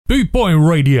Bootboy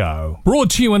Radio, brought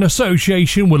to you in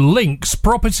association with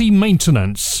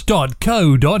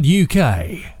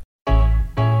linkspropertymaintenance.co.uk.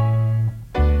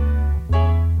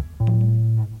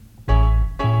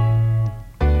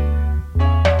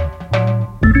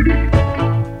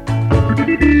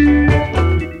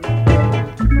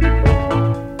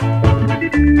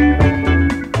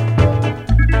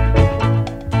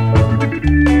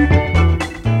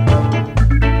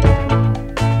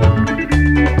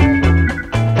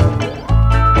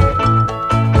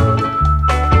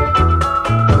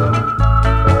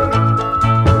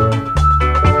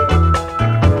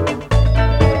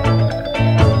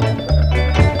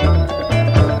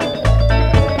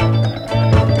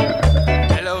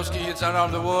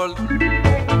 Around the world.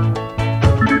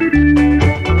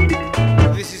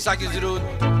 This is Akis Root,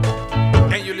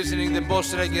 and you're listening to the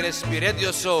Boss Reggae Recipe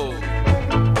Radio Show.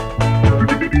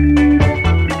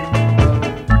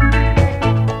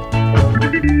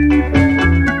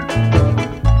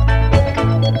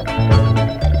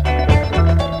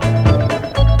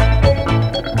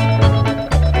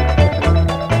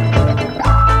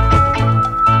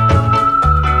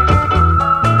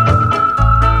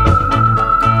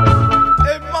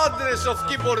 Of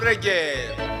keyboard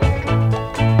reggae.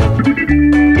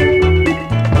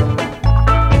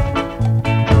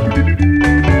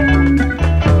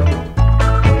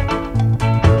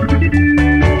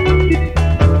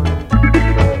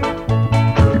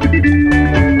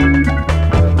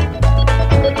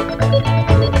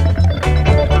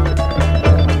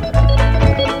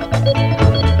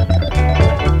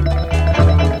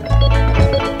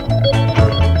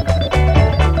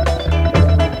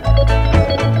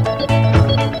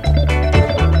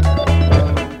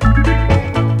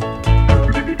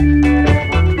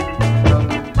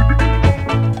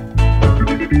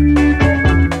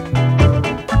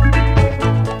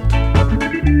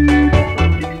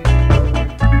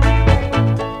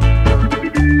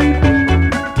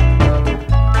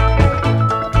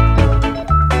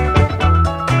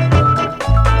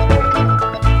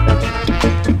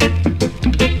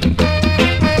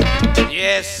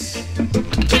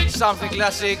 Something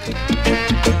classic,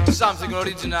 something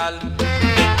original.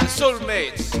 The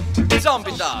Soulmates, jump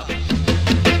it up.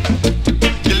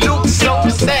 You look so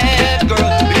sad,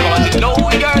 girl, because you know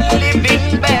you're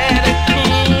living bad.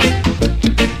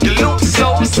 You look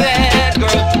so sad,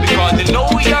 girl, because you know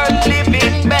you're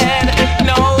living bad.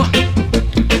 No,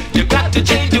 you got to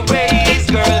change your ways,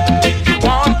 girl, if you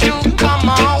want to come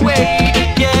our way.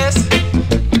 Yes,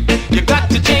 you got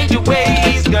to change your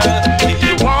ways, girl, if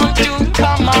you want to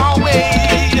come our way.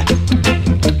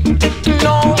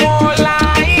 No more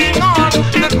lying on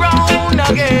the ground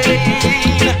again.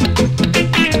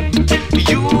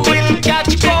 You will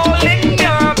catch cold in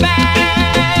your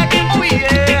back. Oh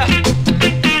yeah.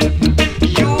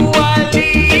 You are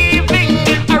living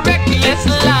a reckless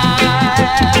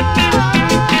life,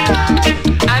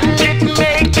 and it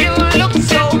makes you look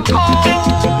so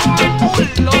cold. Oh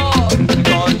Lord,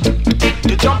 God.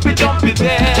 You jumpy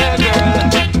there, girl.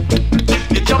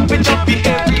 You jumpy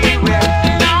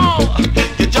everywhere. No,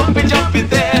 you jumpy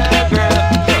there, girl.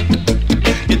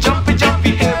 You jumpy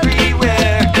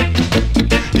everywhere.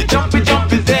 You jumpy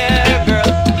there,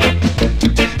 girl.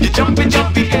 You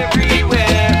jumpy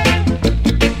everywhere.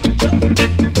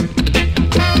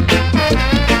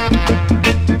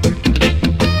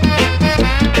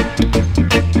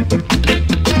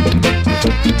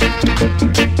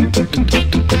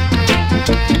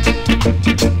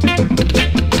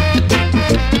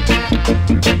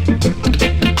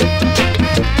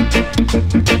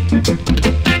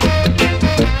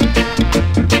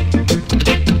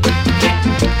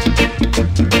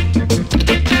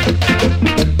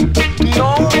 No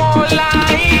more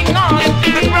lying on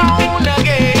the ground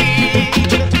again.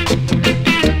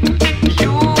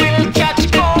 You will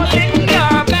catch cold in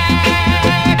your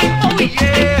back. Oh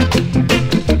yeah.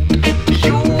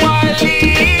 You are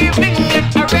living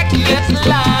a reckless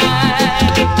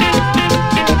life,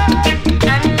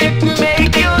 and it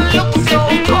make you look so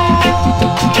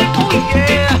cold. Oh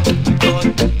yeah.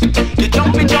 You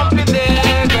jumpy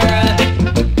there, girl.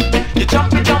 You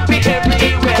jumpy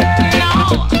everywhere. No,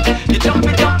 you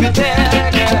jumpy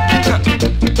there, girl.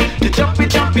 You jumpy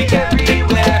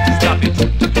everywhere. Stop it.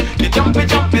 You jumpy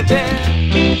there.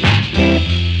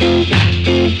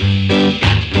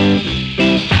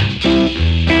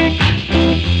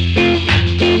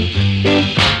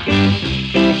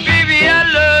 Baby, I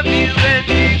love you and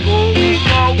you're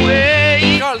going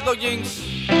away. Carl Doggins,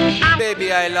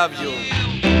 baby, I love you.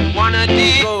 Wanna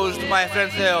deal, Goes to my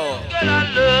friend Theo. girl,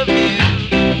 I love you.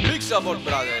 Big support,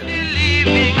 brother.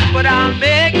 Leaving, but I'll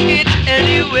make it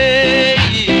anyway.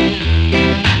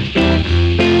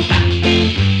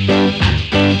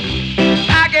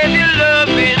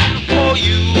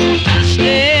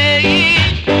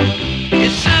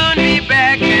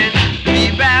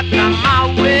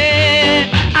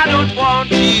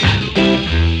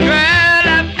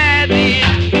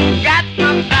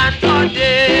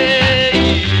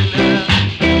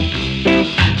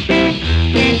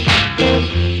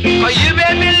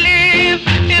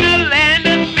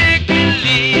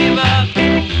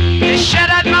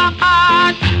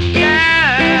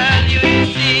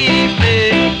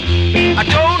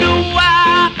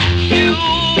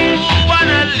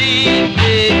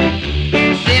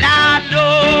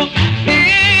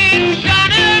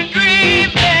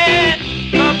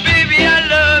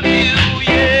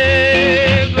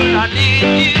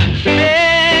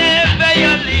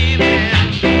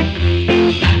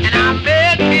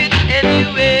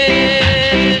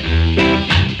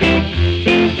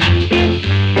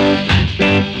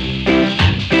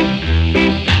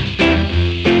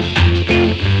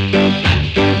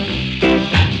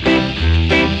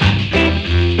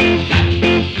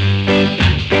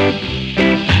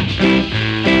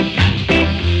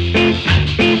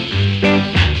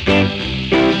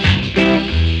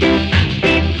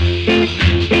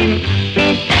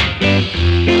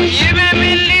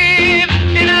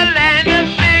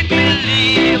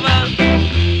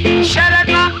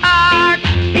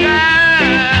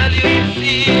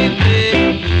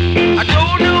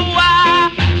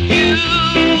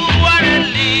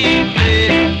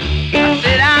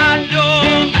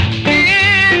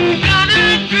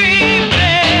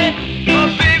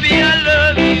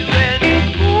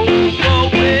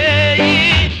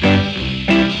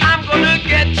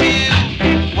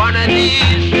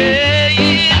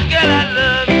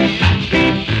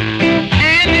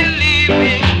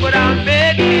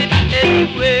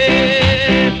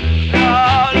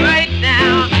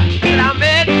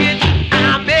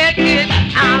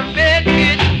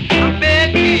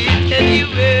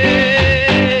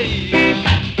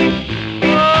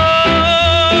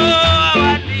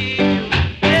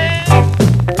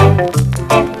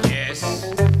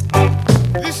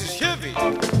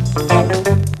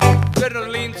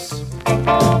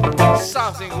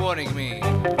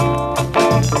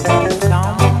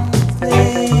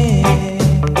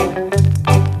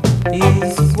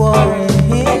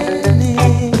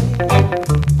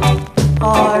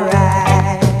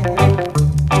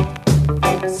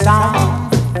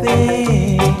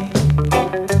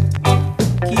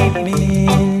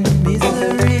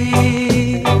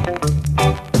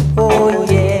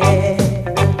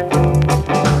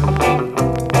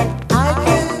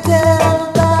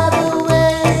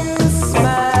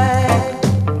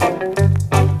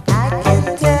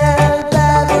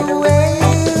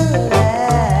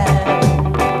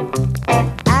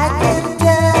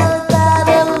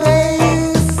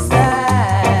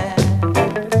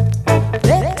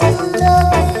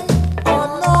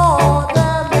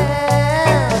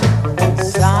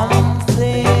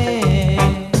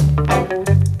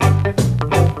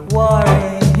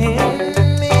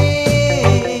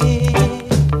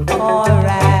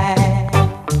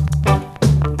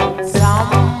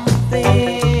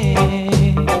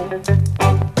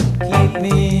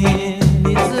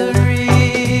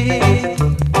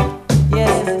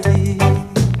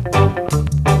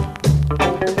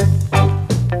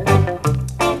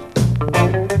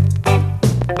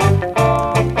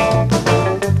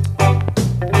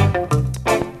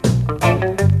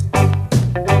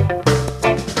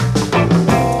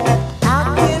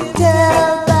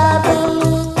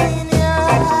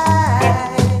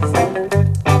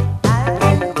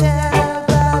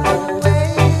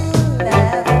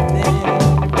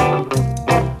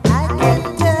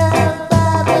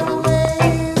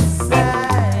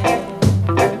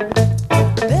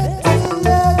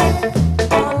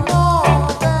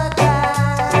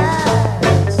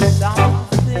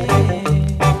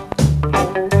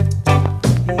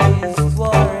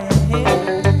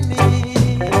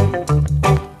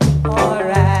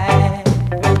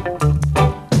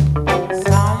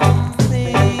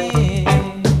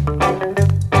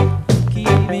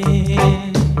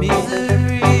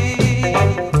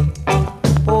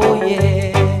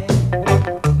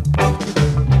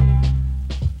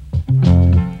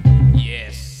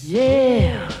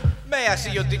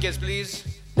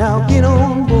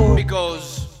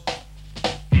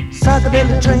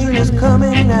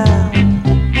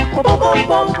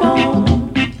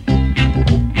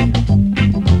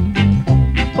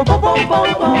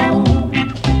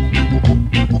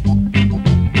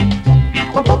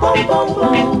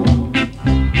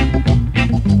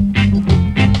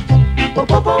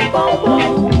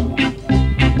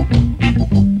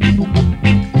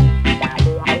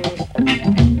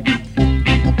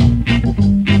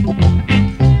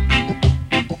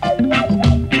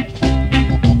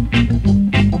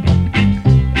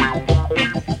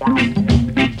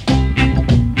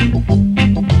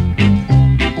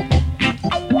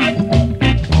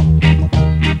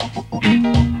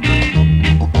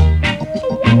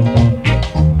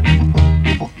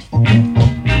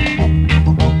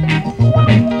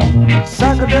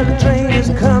 Psychedelic train is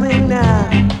coming now.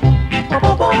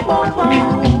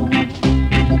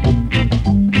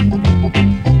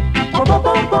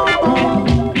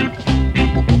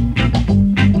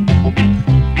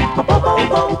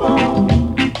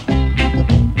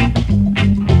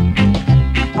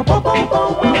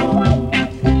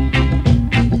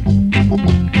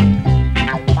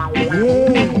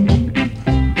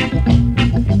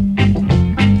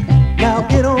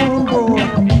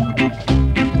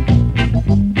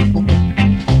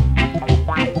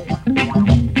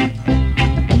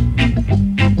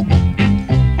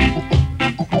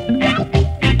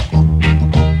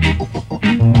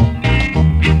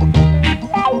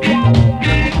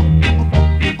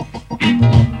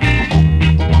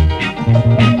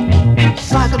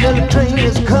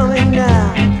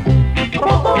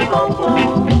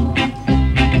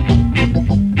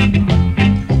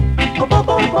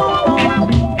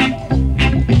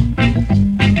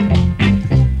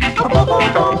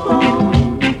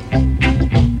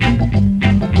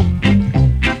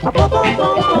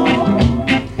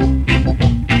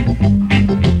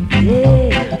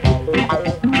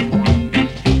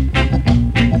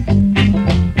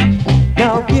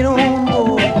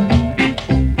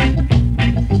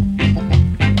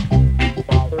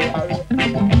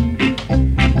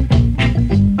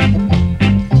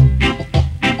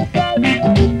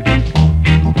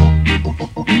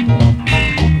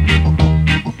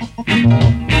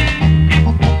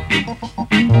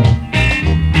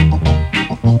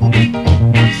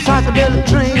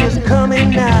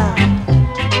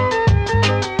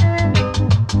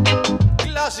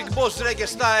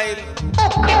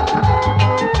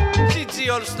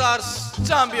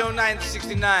 Champion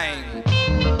 1969.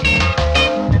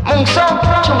梦想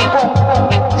成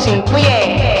功，幸福耶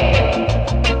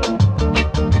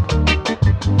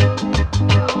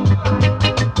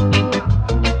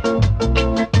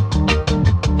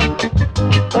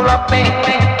！Una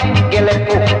pena que le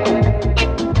pongo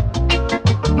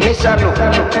mi salud,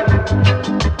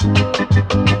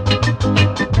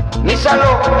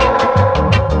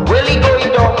 really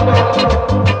going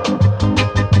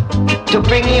to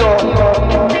bring you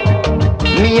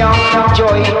me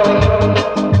joy.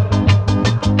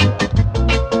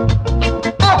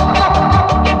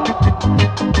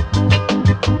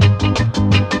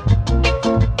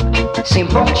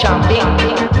 Simple chanting.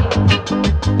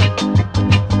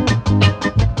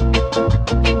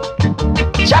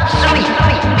 Chop sweet.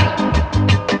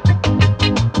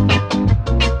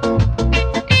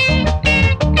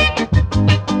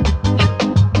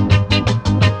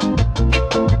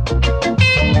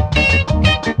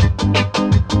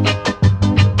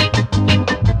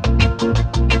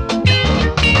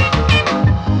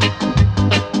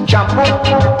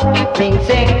 Mình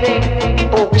sinh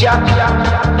buộc chắc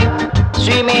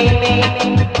suy mê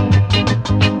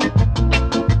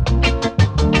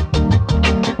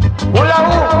hula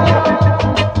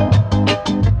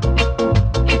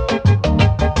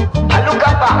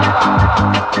alukapa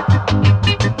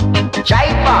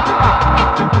chaipa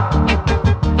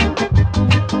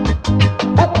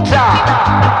bukta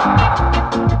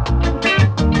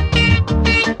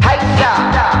haisa.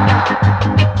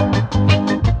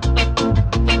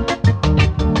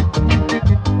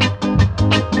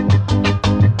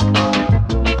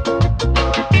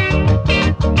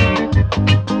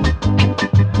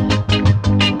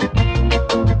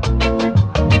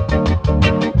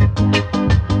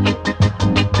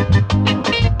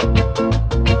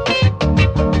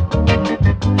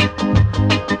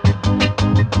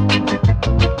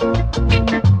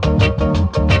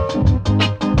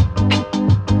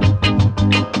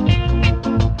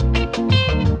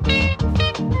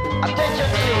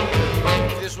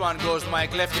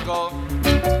 Mike Leftico,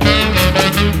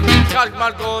 Hulk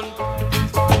Malcolm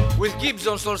with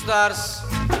Gibson Soul Stars,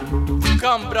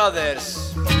 Come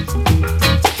Brothers.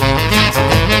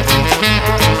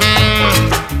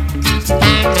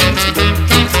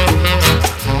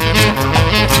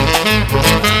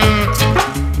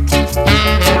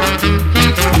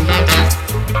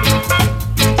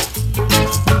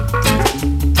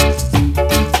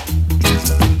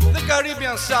 The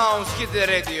Caribbean sounds hit the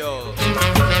radio.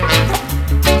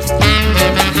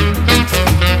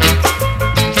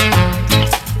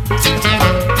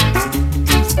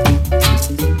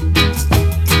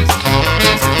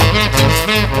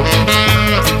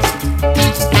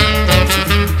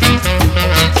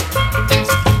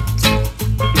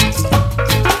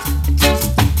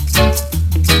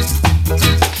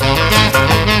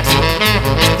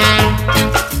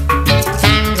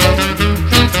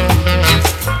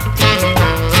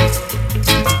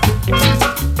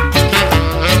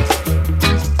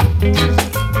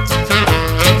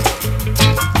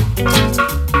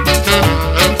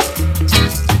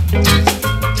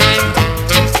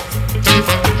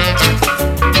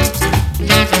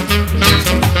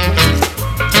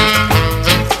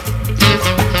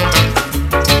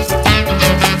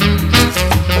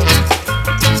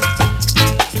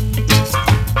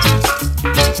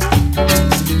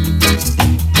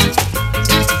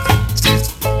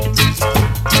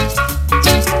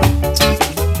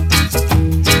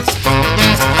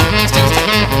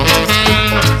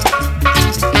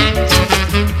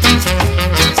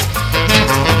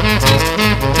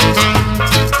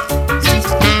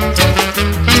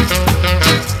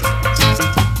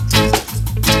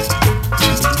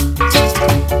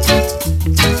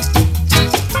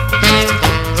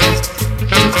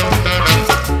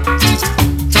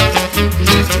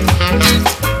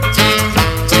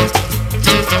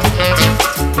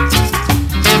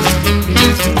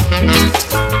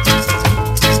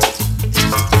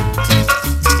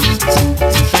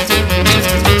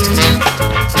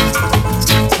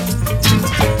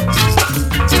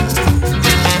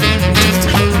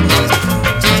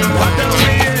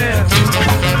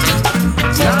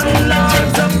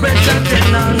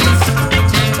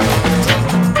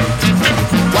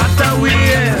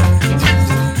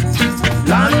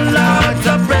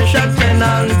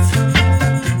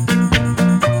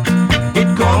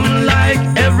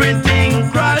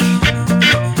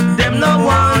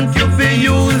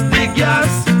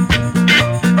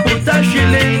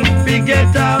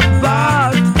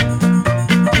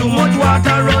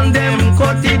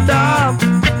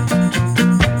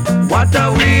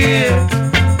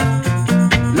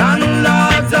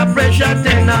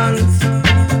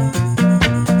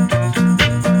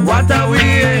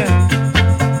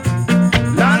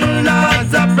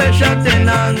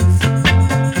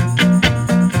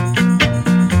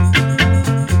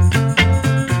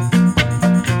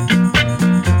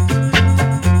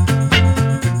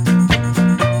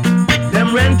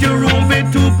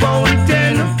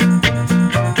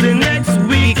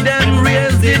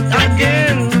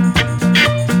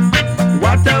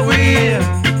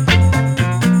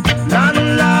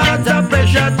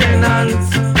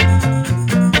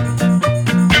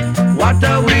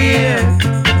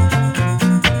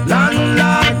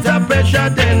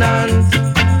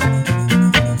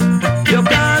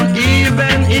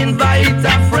 fight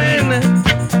a friend.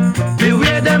 The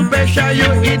way them pressure you,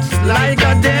 it's like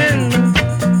a den.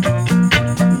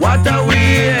 What a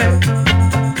way.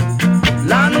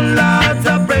 Landlords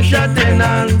are pressure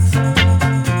tenants.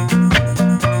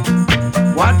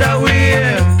 What a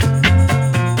way.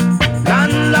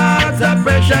 Landlords are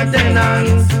pressure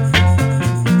tenants.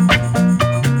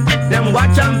 Them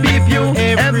watch and peep you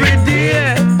every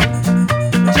day,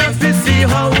 just to see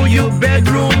how you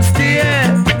bedroom stay.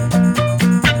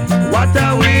 What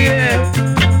a way.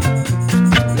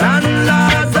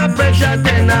 Landlords are pressure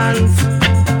tenants.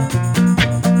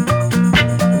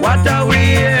 What a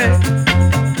way.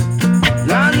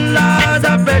 Landlords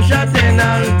are pressure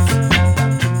tenants.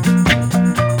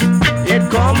 It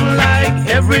come like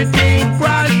everything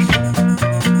crash.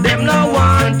 Them no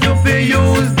want you to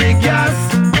use the gas.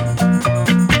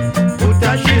 Put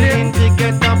a shilling to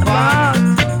get a bath.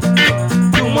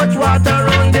 Too much water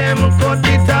on them, cut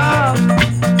it off.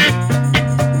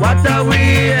 What a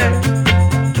way.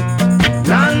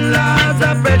 Landlords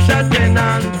are pressure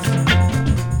tenants.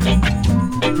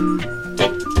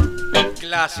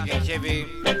 Classic and heavy.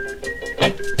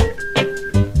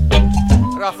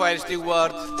 Raphael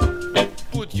Stewart,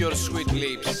 put your sweet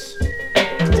lips.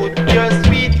 Put your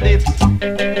sweet lips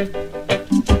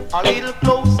a little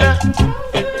closer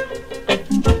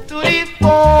to the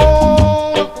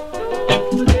phone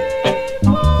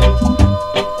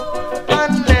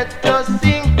and let us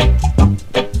sing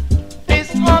this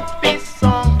happy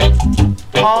song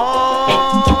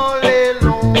all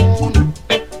alone.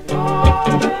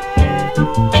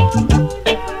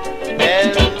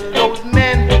 Tell those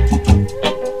men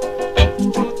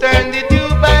to turn the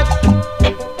tube back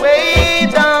way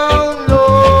down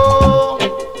low,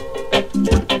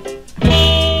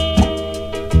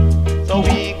 so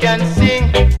we can sing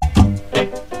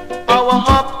our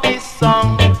happy song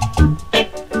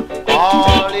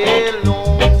all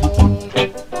alone.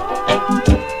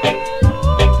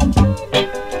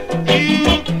 You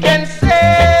can say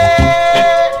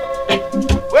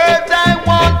words I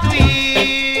want to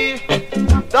hear,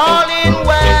 darling,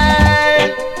 when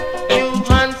you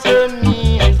answer me,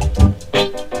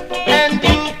 and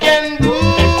you can do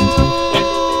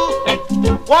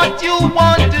what you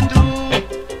want to do,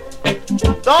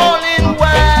 darling,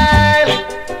 while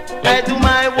I do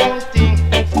my own thing.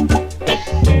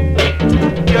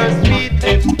 Your sweet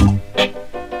lips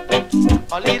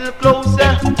a little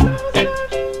closer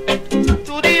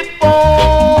to the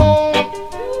phone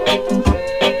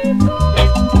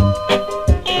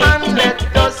and let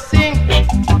us sing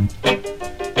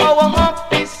our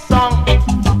happy song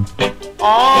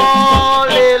all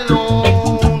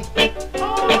alone.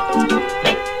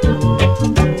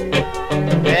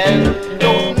 Tell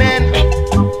those men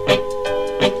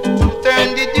to turn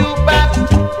the tube back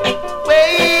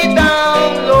way down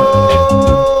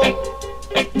low,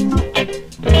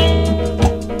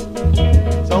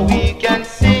 so we can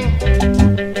sing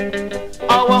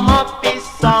our happy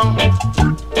song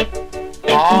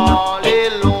all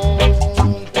alone.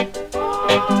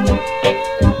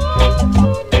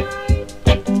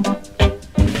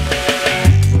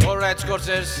 Alright,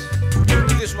 Scorchers,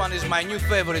 this one is my new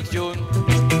favorite tune.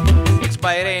 It's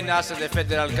by Ray Nas and the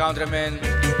Federal Countrymen.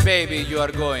 Baby, you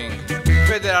are going.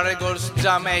 Federal Records,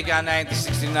 Jamaica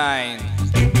 1969.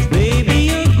 Baby,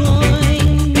 you're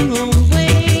going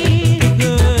away,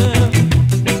 girl.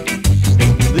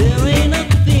 There ain't a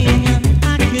thing I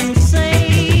can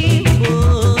say,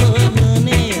 but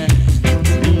honey,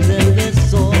 then there's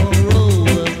sorrow,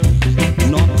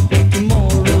 not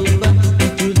tomorrow, but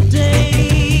today.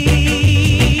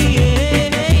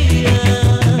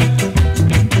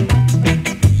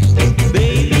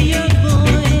 Baby, you're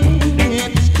going,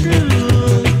 it's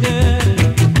true, girl.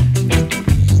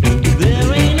 There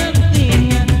ain't a thing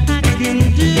I can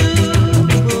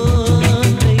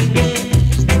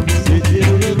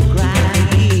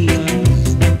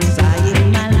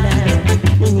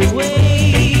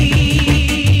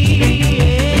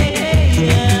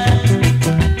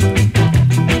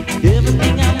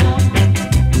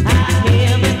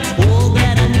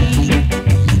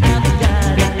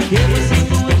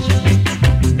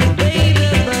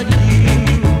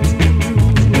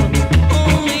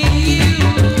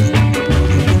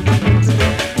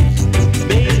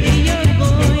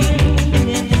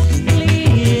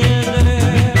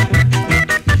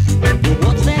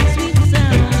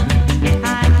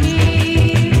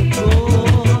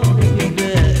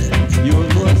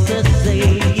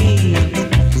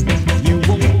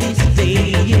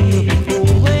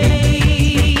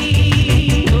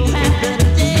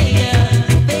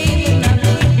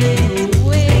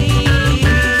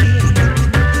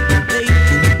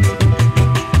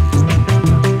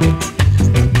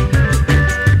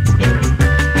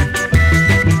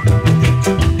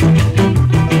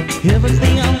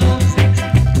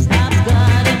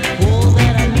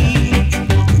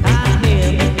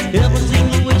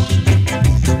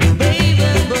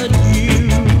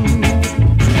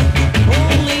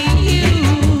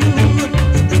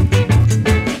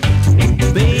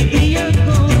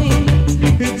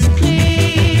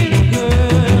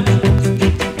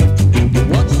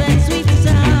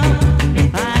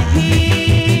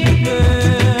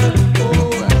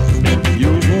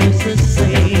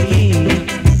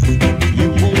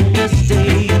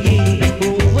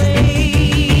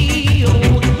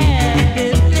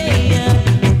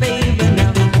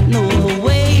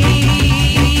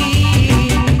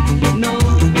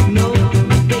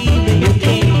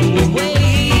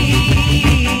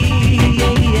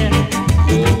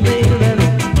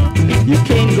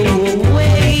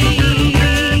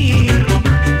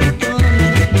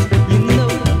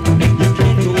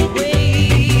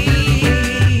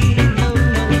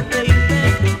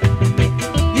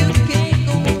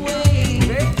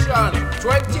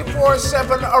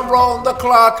around the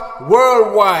clock,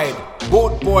 worldwide.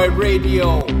 Boot Boy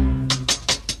Radio.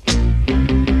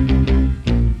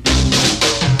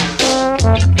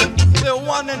 The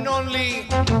one and only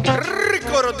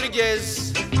Rico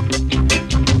Rodriguez,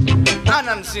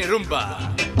 Anansi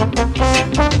Rumba.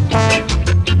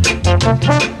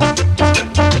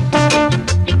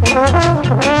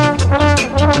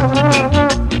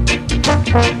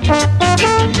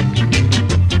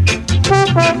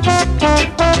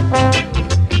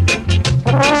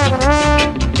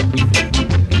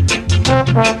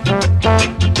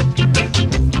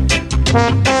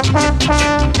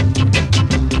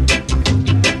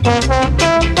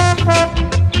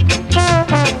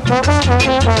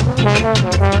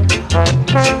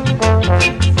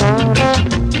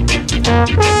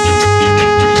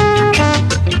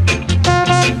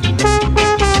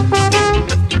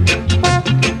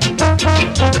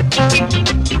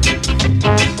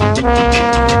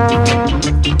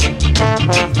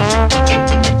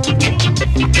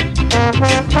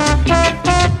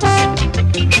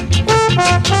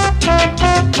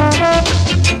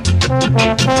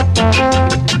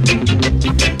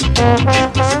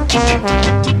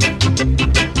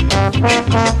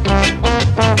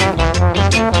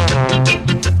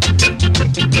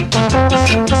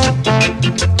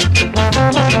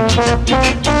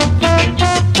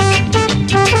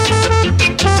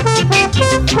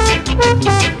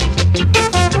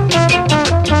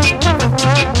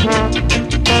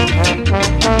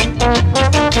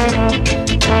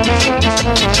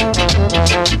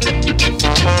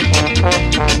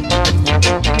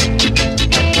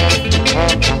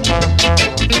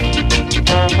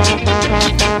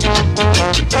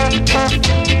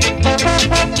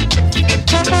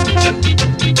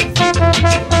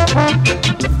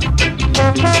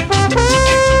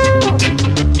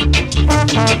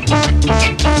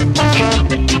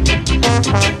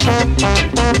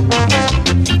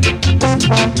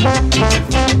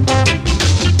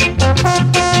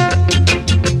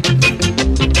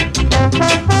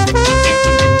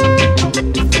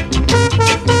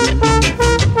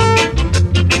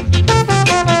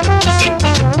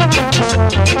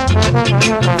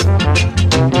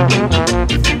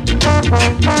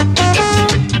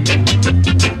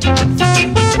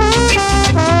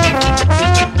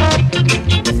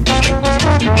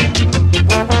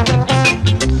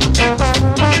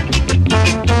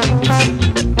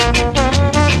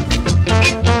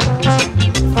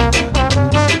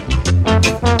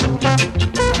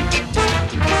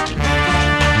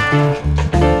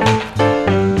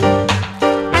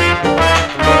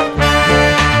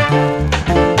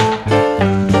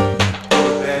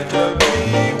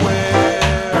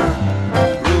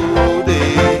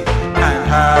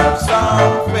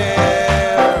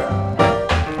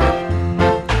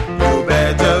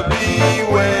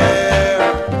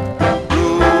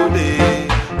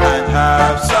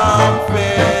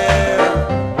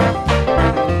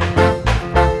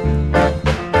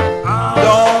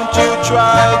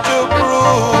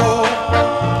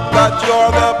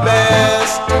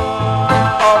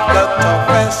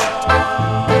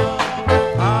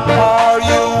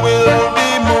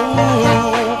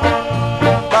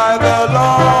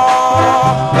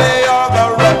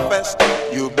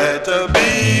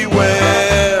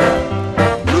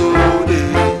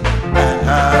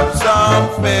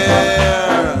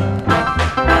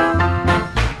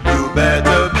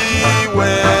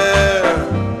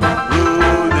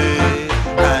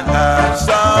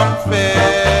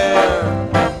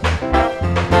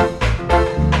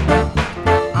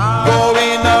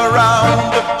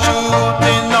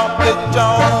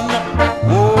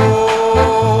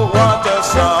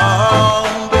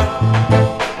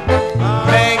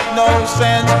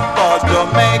 Cause to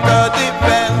make a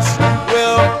defense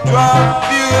will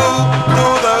drop you to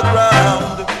the ground.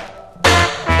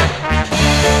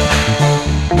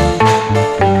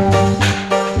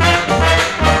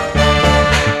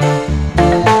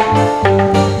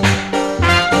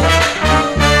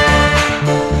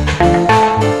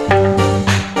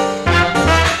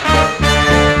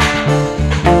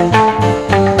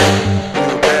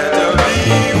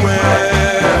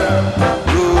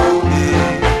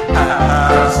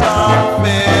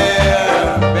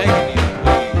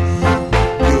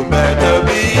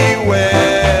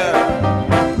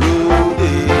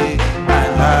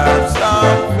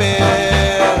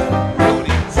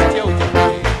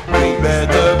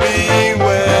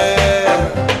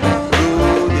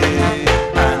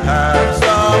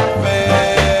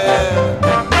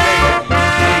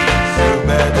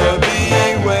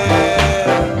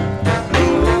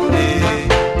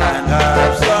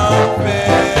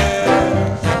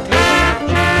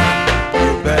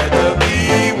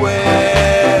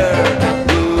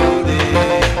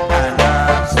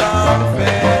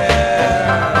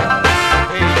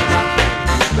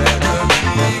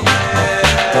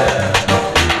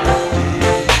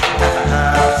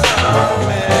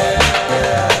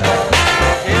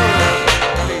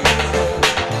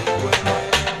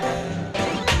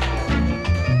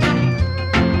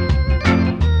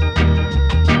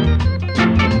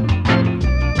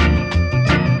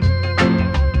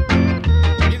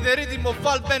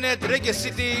 reggae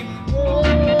city.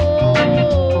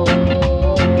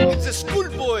 It's the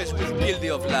Schoolboys with Guilty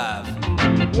of Love.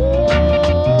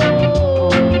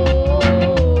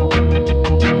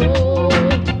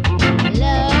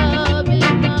 Love is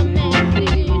the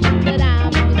message that I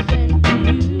must send to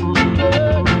you.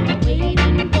 Girl, I'm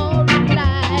waiting for a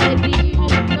reply, dear,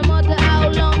 no matter how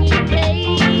long it takes.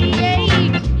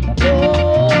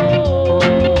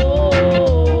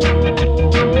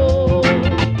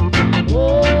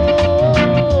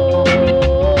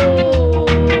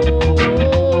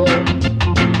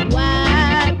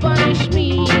 Why punish me,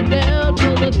 girl,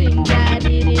 for the things I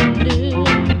didn't do?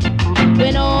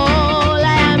 When all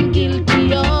I am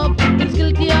guilty of is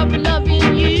guilty of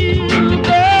loving you,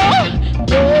 girl.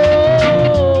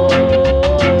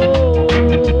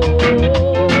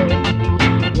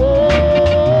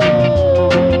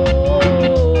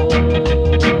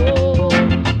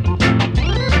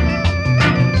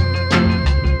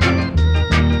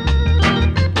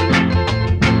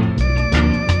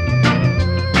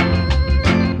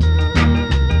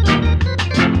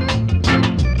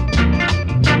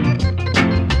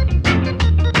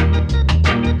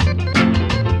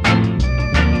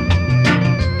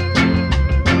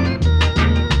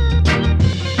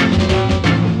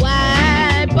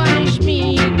 Why punish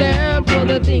me, girl, for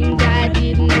the things I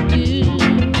didn't do?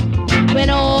 When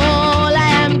all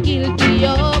I am guilty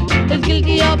of is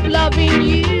guilty of loving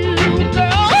you, girl.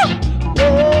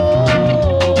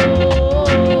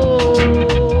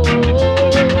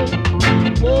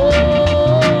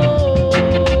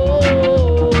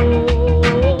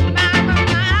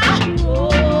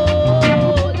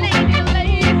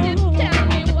 Lady, tell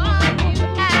me what you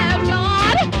have,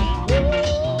 Lord.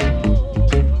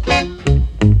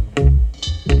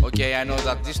 Okay, I know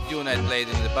that this tune I played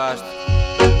in the past.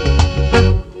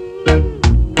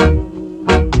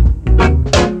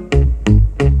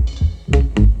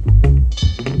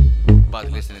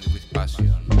 But listen it with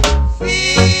passion.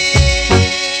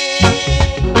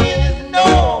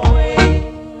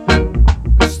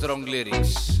 Strong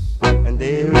lyrics. And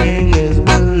daring is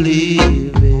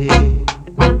believing.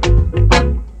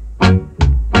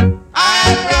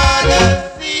 I'd rather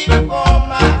see for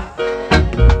myself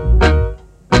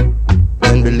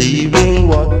than believing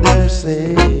what they're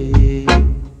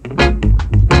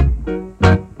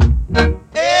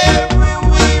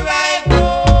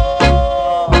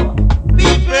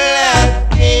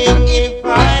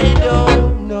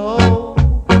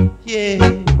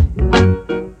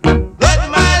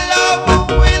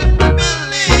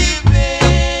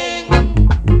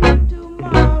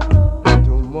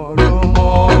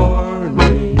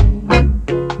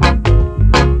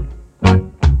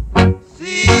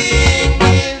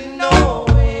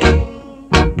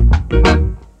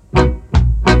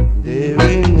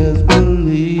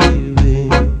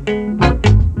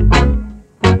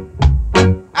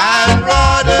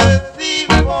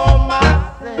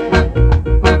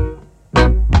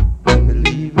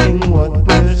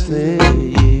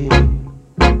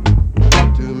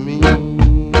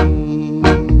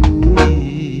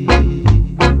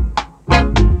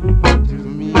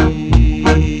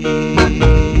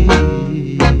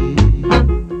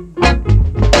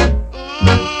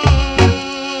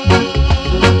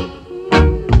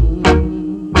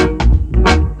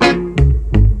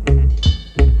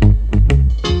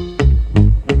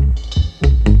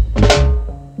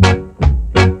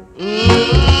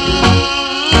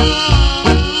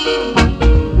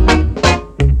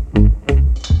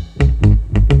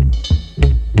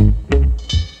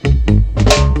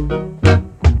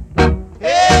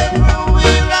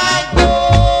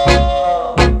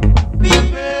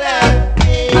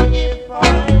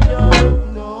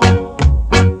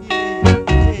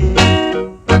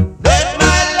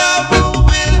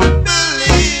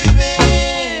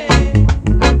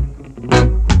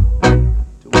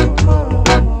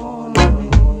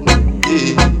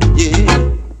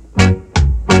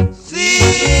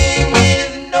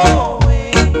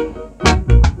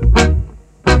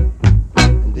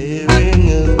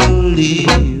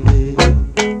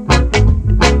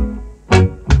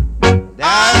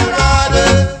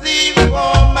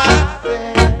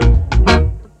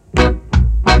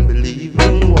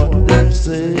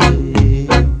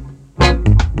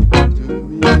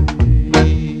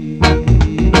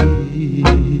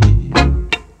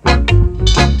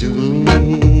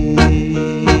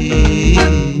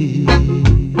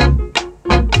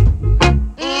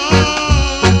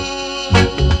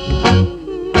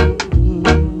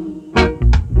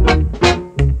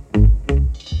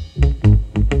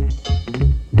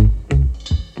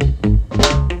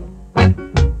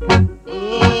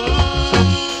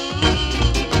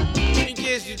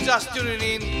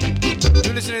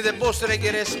listening to the Boss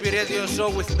Reggae Recipe Radio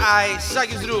Show with I,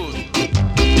 Sakis Root.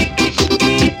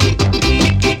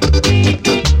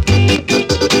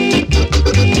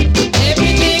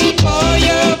 Everything for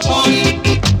your fun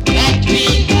that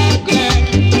we have, girl.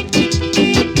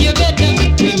 You better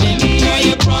remember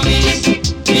your promise.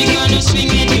 We're gonna swing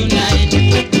it tonight.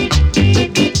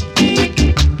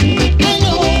 I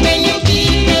know when you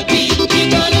feel the beat, you're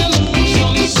gonna move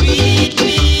some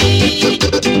sweetly.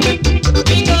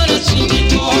 We're gonna swing it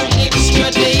for extra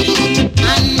days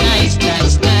and nice,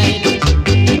 nice night.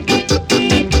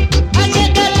 I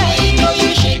said I like how you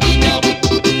shake it up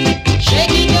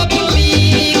to me,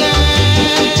 girl.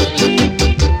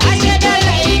 I said I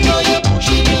like how you push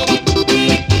it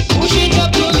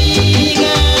up to me,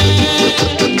 girl.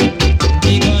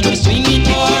 We gonna swing it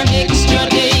for extra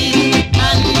days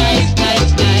and nice,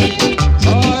 nice night.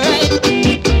 Alright.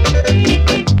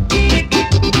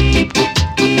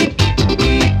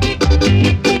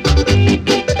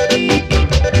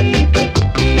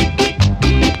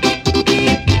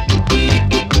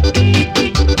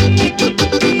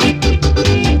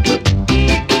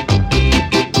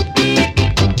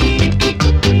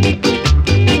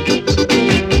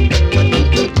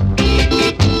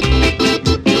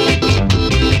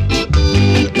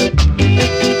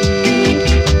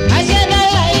 I said I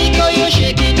like how you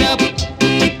shake it up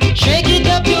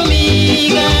to me,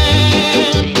 girl.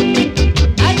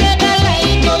 I said I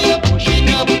like how you push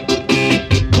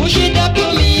it up to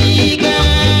me, girl.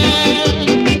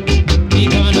 We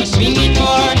gonna swing it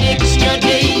for extra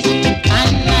days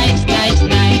and nice, nice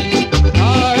night.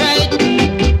 Alright,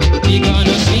 we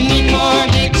gonna swing it for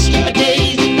extra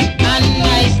days and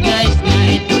nice, nice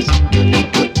night.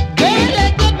 Girl,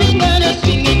 let the beat gonna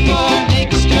swing it for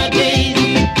extra days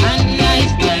and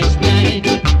nice, nice night.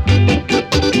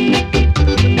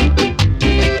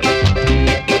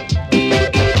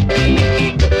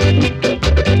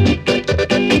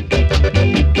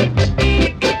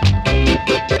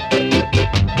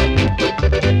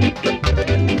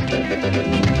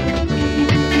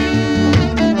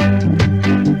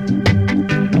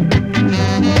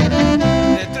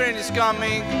 The train is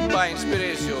coming by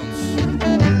Inspirations.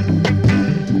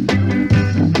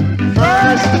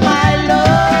 First my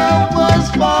love was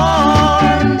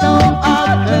for no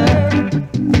other.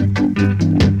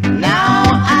 Now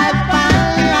I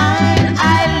find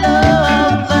I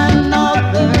love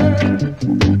another.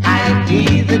 I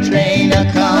hear the train a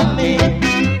coming.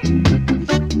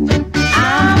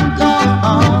 I'm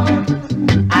gone.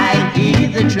 I hear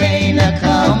the train a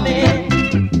coming.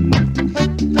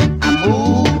 I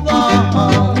move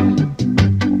on.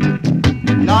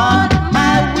 Not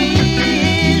my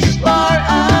wish for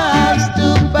us to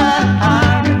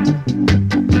part,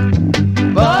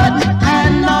 but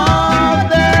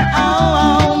another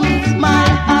owns my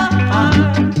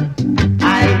heart. I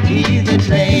hear the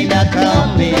train a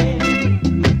coming,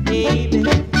 baby.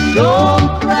 Don't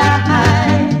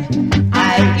cry. I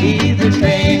hear the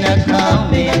train a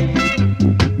coming,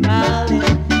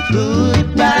 darling.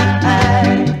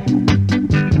 Goodbye.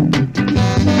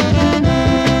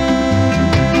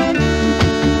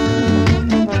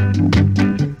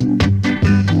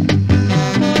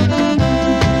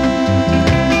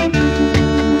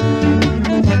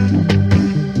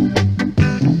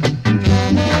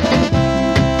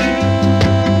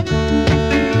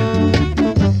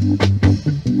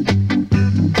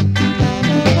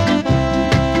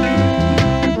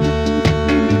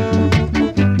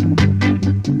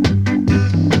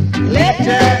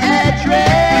 Letter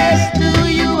addressed to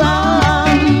you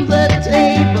on the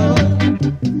table,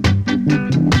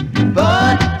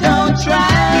 but don't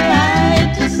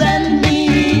try to send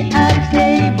me a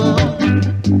cable.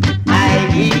 I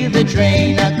hear the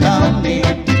train a coming.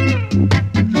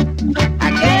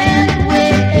 I can't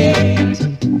wait.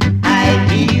 I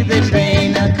hear the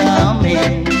train a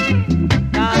coming.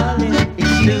 Darling,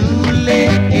 it's too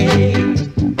late.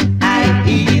 I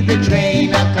hear the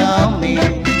train a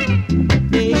coming.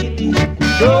 Baby,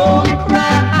 don't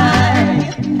cry.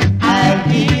 I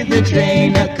hear the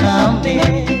train a coming.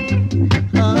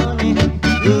 Honey,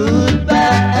 goodbye.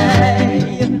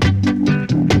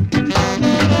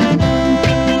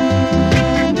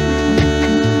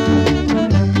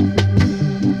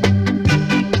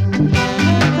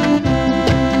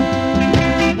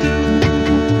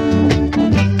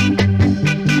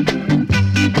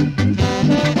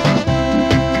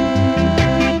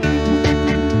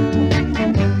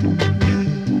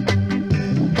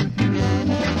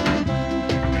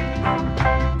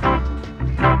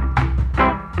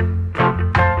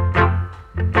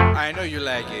 I know you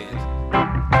like it.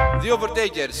 The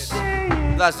Overtakers,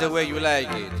 that's the way you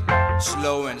like it.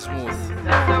 slow and smooth.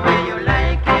 That's the way you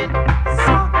like it.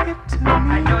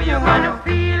 I know you're gonna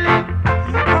feel it.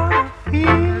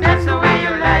 That's the way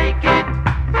you like it.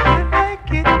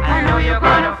 I know you're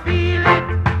gonna feel it.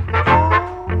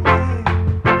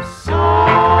 So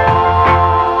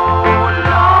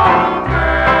long,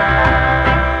 girl,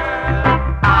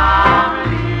 I'm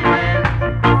leaving.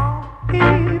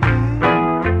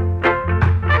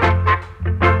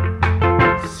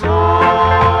 So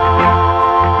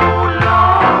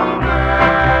long,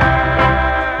 girl,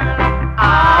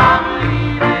 I'm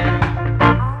leaving.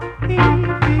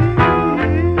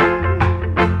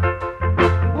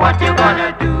 What you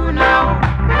gonna do now?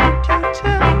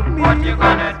 What you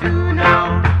gonna do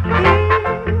now?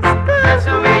 That's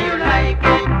the way you like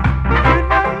it.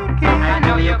 I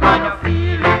know you're gonna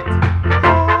feel it.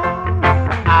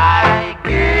 I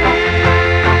gave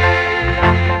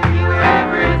you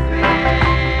everything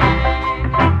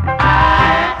I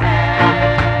had,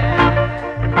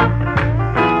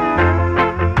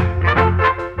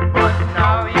 but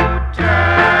now you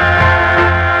turn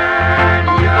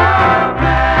your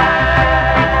back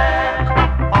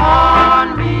on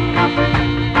me.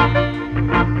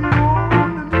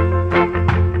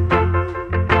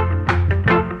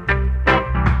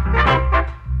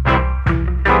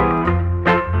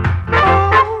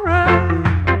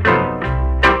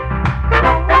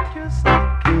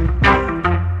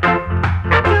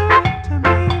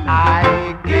 I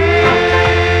gave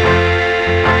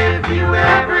you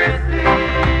everything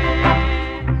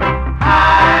I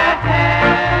had,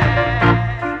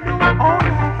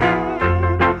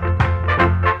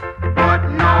 but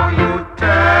now you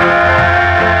turn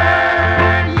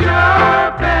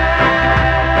your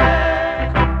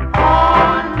back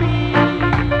on me.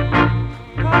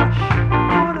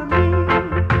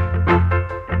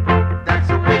 That's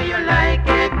the way you like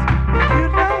it.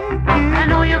 I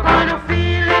know you're gonna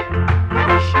feel it.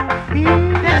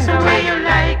 That's the way you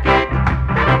like it.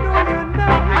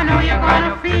 I know you're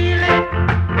gonna feel it.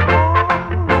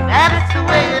 That's the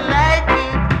way you like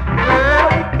it, girl.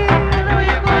 I know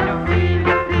you're gonna feel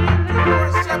it.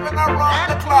 7 around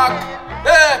the clock.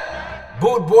 Hey,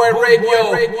 Boot Boy Radio,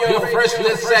 your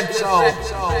freshly set so.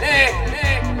 Hey.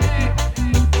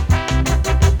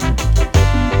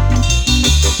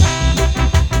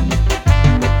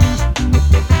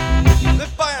 The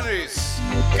pioneers,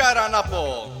 Caranapo.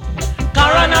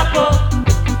 Caranapo,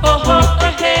 oh oh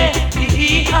hey,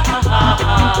 hee ha ha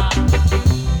ha.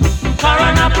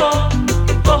 Caranapo,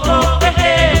 oh oh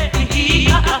hey, hee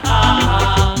ha ha ha.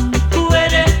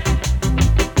 Kuele,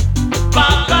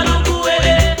 bakalu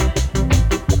kuele,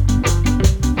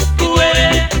 kuele,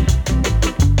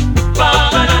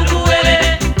 bakalu kuele.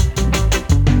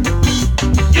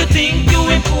 You think you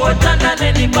important than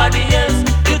anybody else?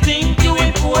 You think you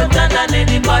important than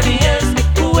anybody else?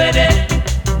 Kuele.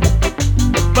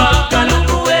 Bakalu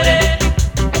kuele,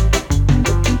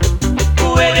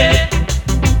 kuele,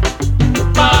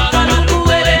 bakalu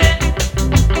kuele.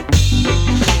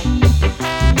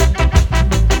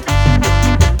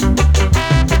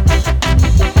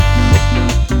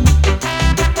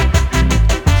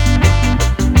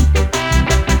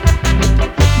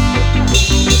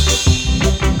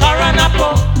 Caranapo,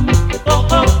 oh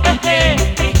oh hey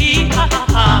hee ha ha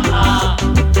ha.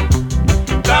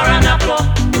 Caranapo,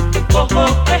 oh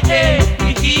oh hey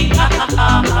hee ha ha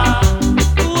ha.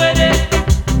 Kuele,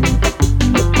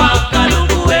 bakalu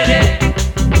kuele,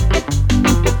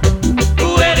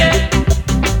 kuele,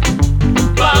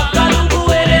 bakalu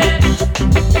kuele.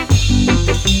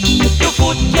 You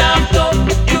foot jacked up,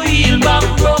 you heel back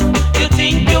rough. You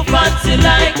think you fancy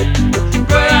like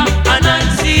Girl and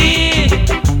Nancy.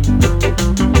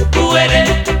 Kuele,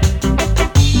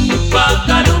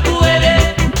 bakalu kuele,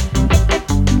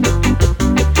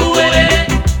 kuele,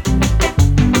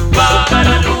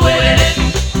 bakalu kuele.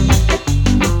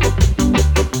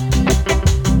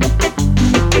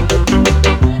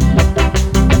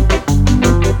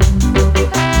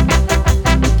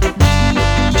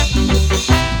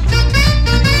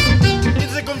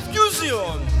 It's a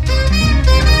confusion.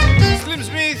 Slim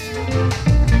Smith,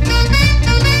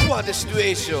 what a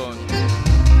situation.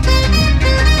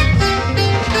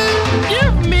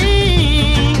 Give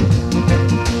me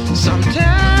some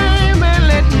time and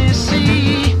let me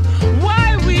see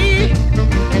why we,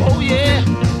 oh yeah,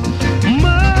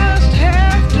 must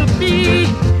have to be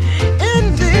in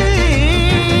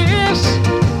this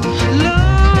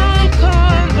long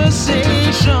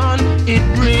conversation. It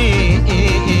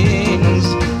brings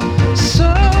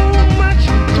so much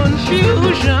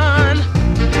confusion.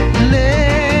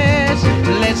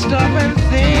 Let's stop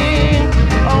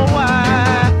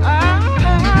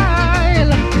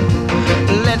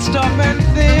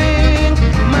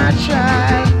my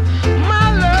child, my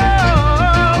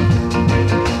love,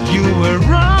 you were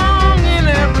wrong in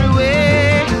every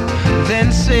way.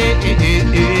 Then say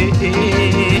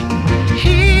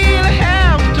he'll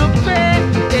have to pay.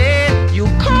 You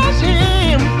caused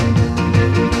him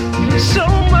so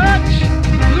much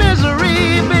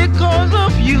misery because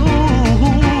of you.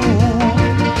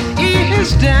 He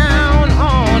is down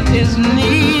on his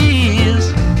knees.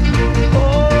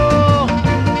 Oh,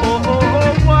 oh, oh,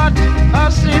 oh, what a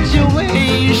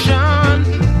situation.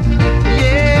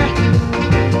 Yeah,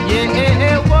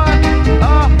 yeah, what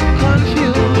a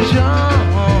confusion.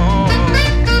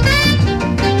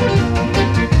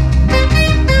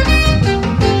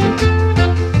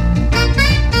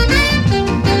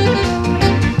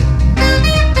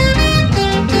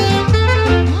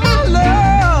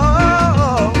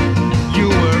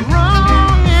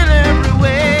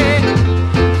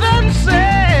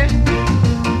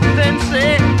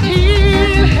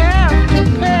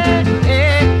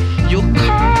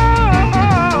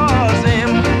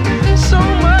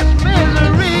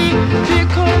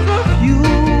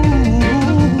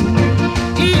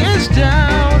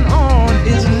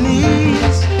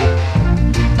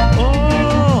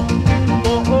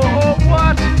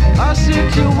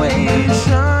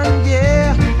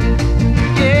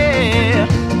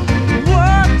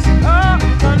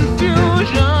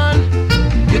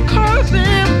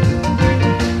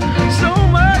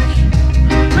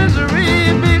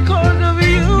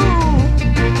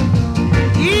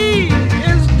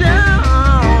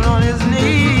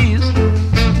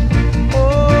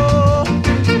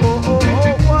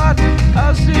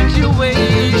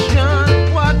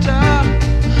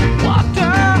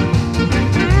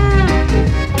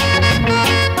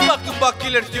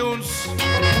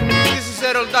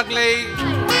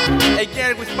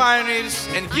 Again with Pioneers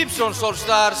and Gibson's All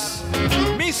Stars,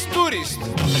 Miss Tourist.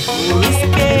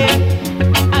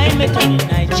 I met her in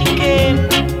night, she came.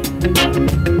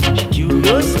 She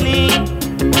curiously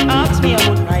asked me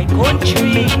about my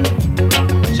country.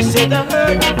 She said I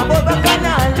heard about the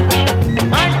canal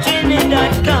and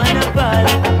Trinidad Carnival.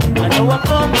 I know I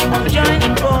come to join the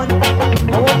fun.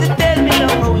 I want to tell me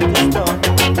now how it is done.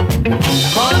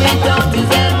 Coming down to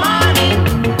the morning,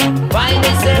 find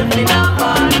yourself in a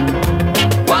bar.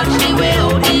 Watch the way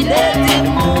how the lady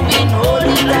moving, hold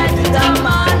it tight to the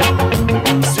man.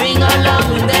 Swing along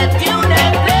with that tune they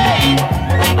play.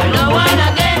 And no one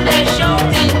again they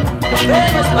shouting.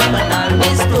 Famous bacchanal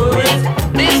with stories.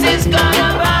 This is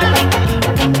carnival.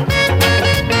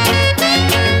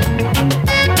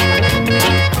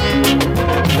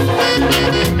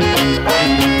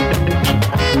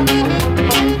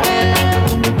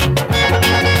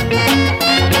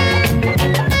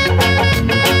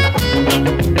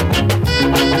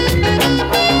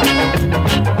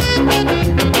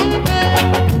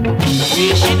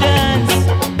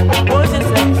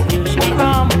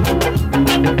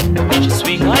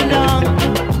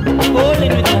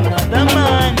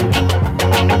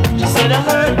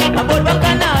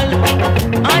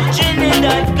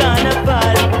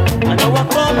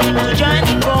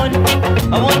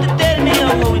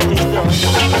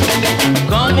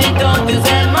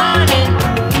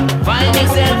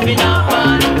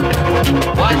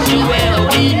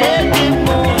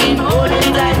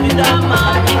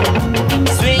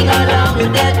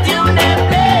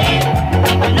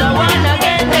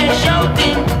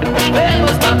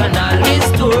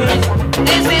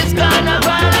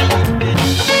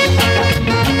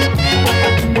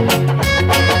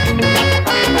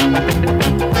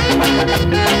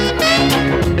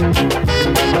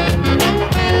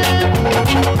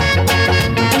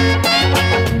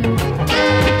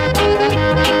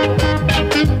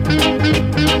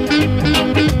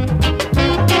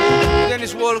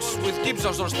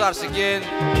 Stars again,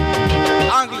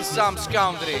 Uncle Sam's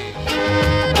Country.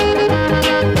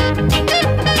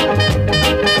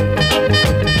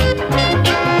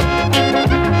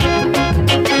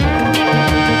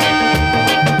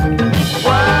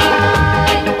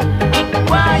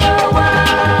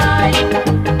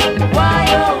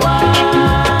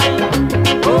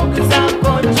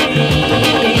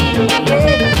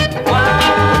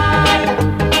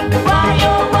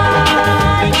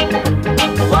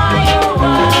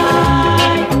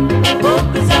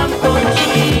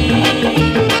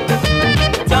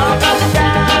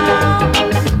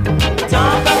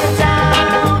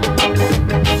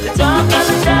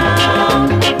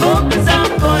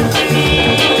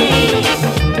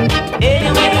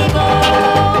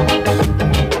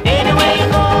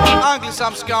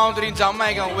 Sam's Country in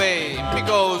Jamaican way,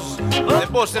 because the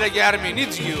Boss Reggae Army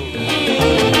needs you.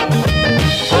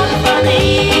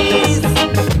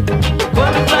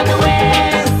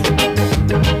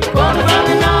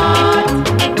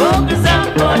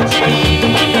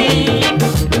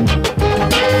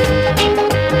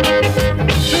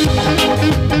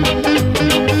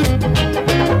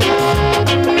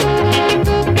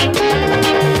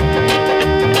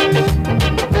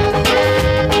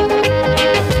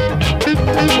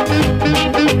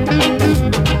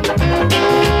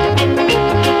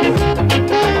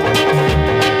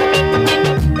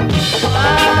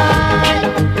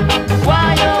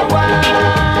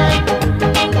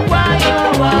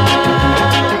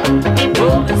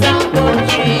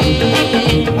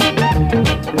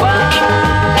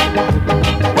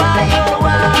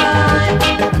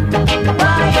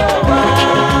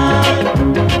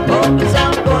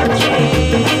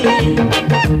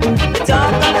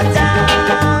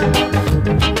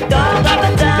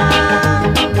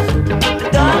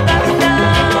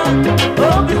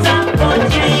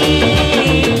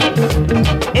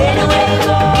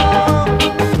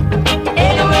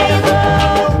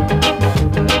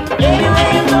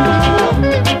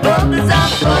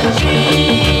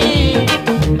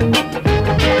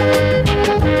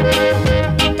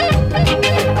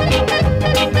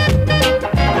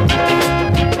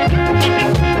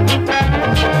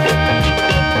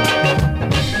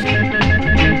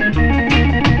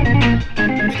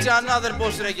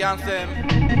 reggae anthem,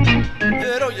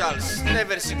 the Royals,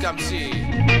 Never See Come See,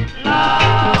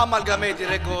 Amalgamated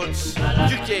Records,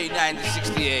 UK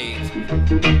 1968.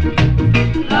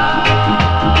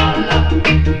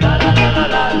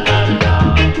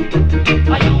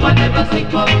 Are you a never see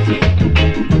come see?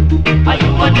 Are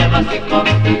you a never see come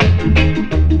see?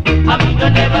 I mean a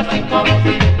never see come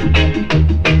see.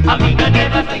 I mean a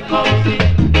never see come see.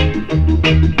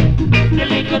 The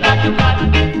little that you got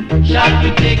shall be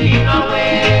taken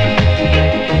away,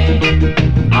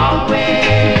 away.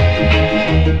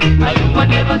 Are you a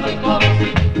never see come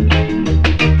see?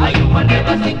 Are you a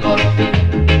never see come see?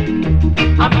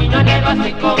 I mean a never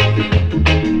see come see.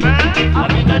 I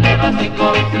mean I never see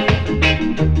come see.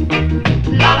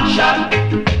 Long shot,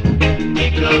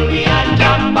 tickle me and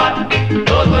jump back.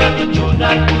 Those were the tunes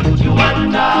that put you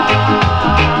under,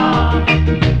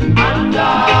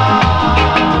 under.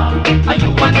 Are you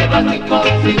a never see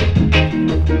come see?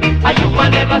 Are you a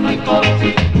never see come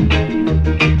see?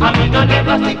 I mean I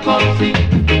never see come see.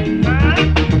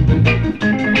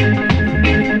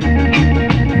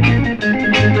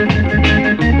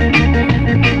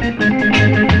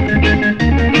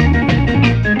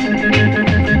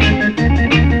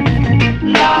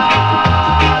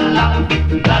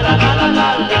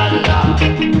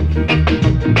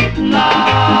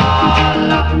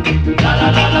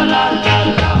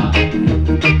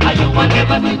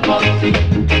 Never see come see.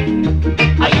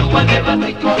 Are you a never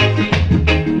see come see?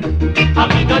 I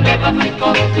mean I never see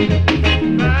come see.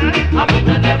 I mean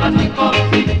I never see come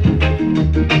see.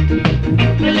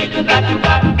 The little that you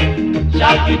got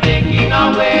shall be taken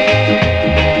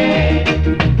away,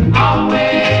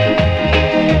 away.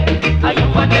 Are you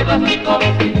a never see come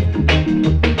see?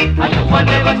 Are you a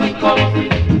never see come see?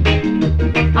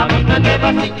 I mean I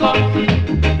never see come see.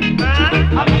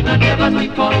 I mean I never see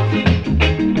come see.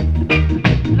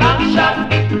 Long shot,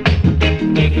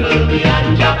 tickle me and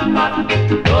jump back.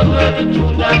 Those were the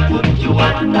tunes that put you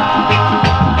under,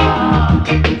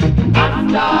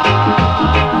 under.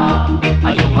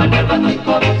 Are you a never see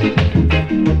come see?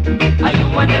 Are you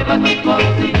a never see come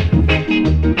see?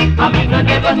 I mean I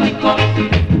never see come see.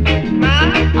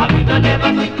 I mean I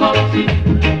never see come see.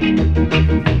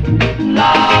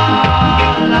 La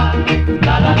la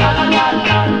la la la la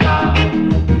la la.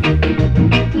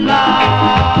 La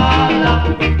la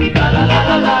la la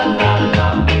la la la la.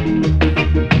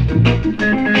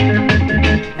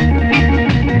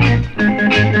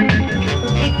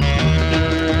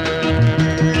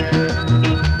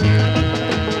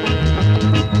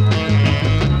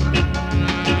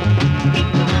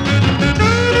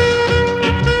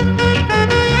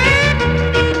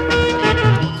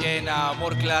 Okay, now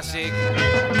more classic.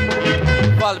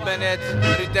 Val Bennett,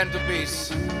 Return to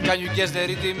Peace. Can you guess the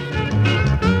rhythm?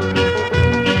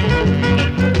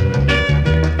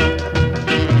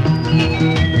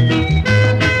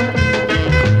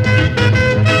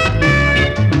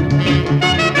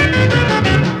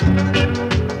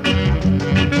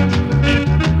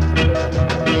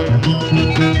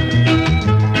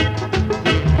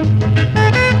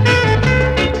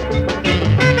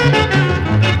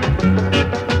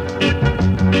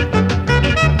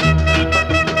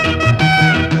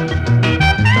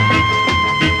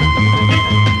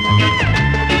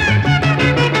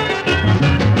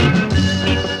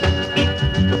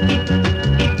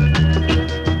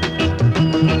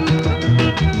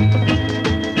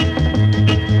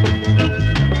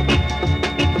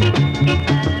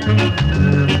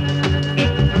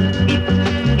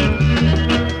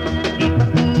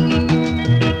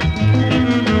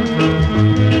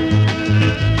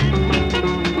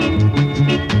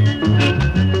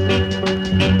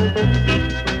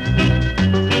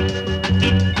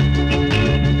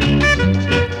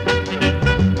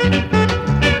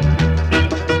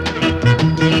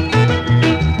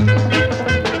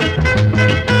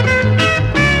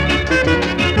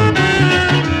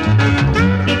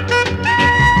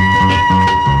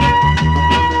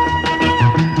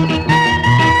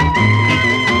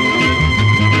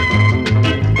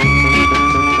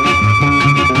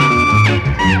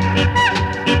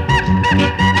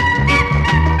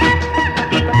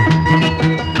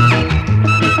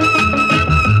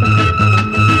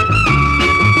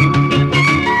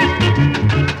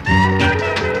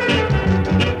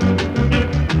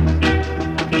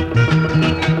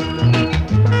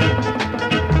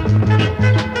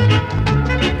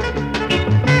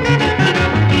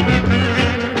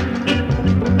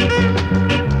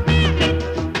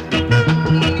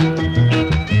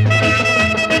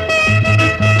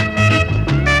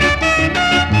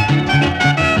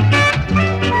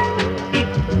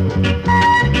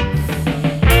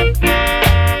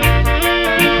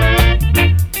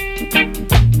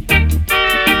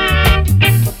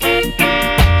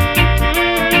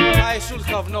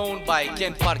 by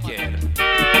Ken Parker.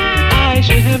 I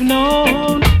should have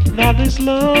known that this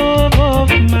love of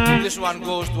mine. This one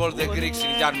goes to all the Greeks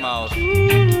in Yarmouth.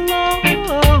 Too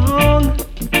long,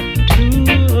 too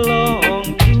long,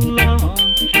 too long.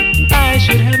 I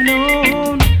should have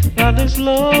known that this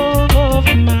love of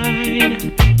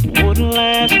mine wouldn't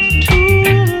last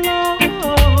too long,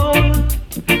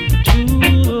 too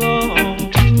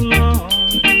long, too long.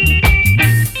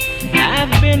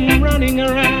 I've been running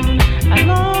around a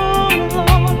long,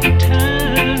 long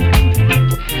time,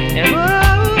 and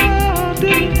I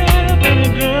didn't have any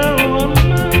girl on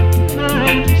my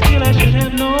mind. Still, I should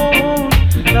have known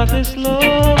that this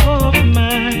love of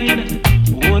mine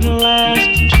wouldn't last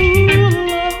too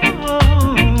long.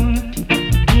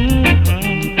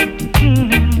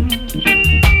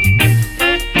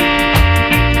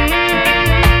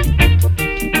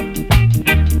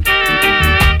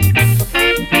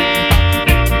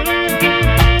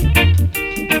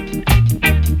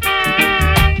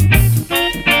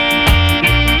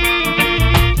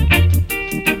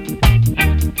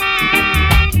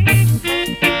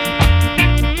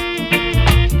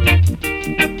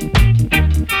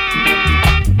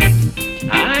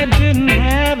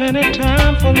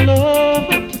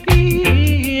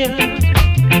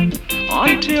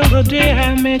 Until the day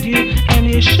I met you, and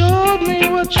you showed me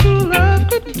what true love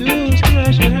could do. Still,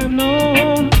 I should have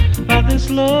known that this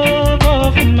love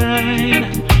of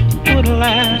mine would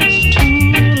last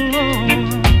too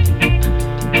long.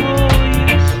 Oh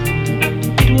yes,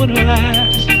 it would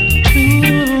last too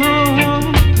long.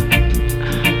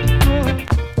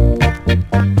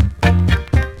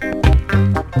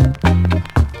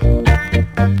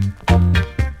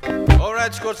 All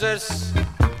right, Scorchers.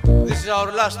 This is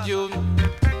our last tune,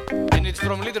 and it's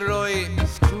from Little Roy.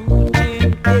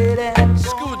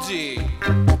 Scoogie.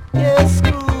 Yes,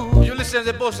 Scoogie. You listen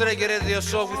to the Post Reggae Radio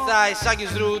Show with I,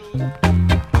 Sakis Root,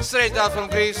 straight out from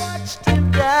Greece,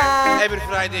 every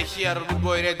Friday here on Good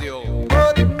Boy Radio.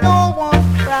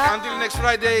 Until next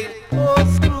Friday,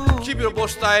 keep your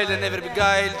boss style and never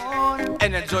beguiled,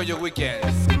 and enjoy your weekend.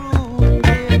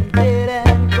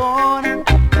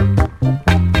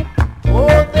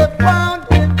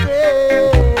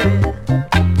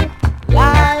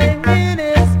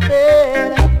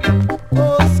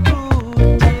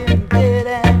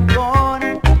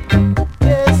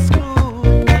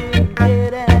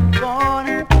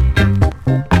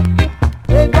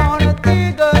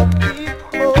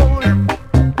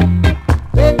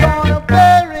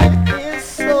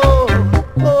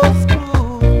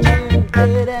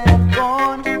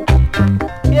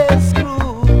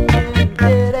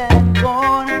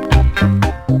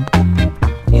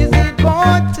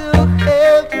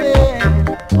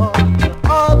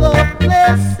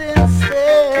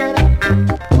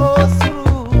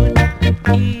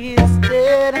 He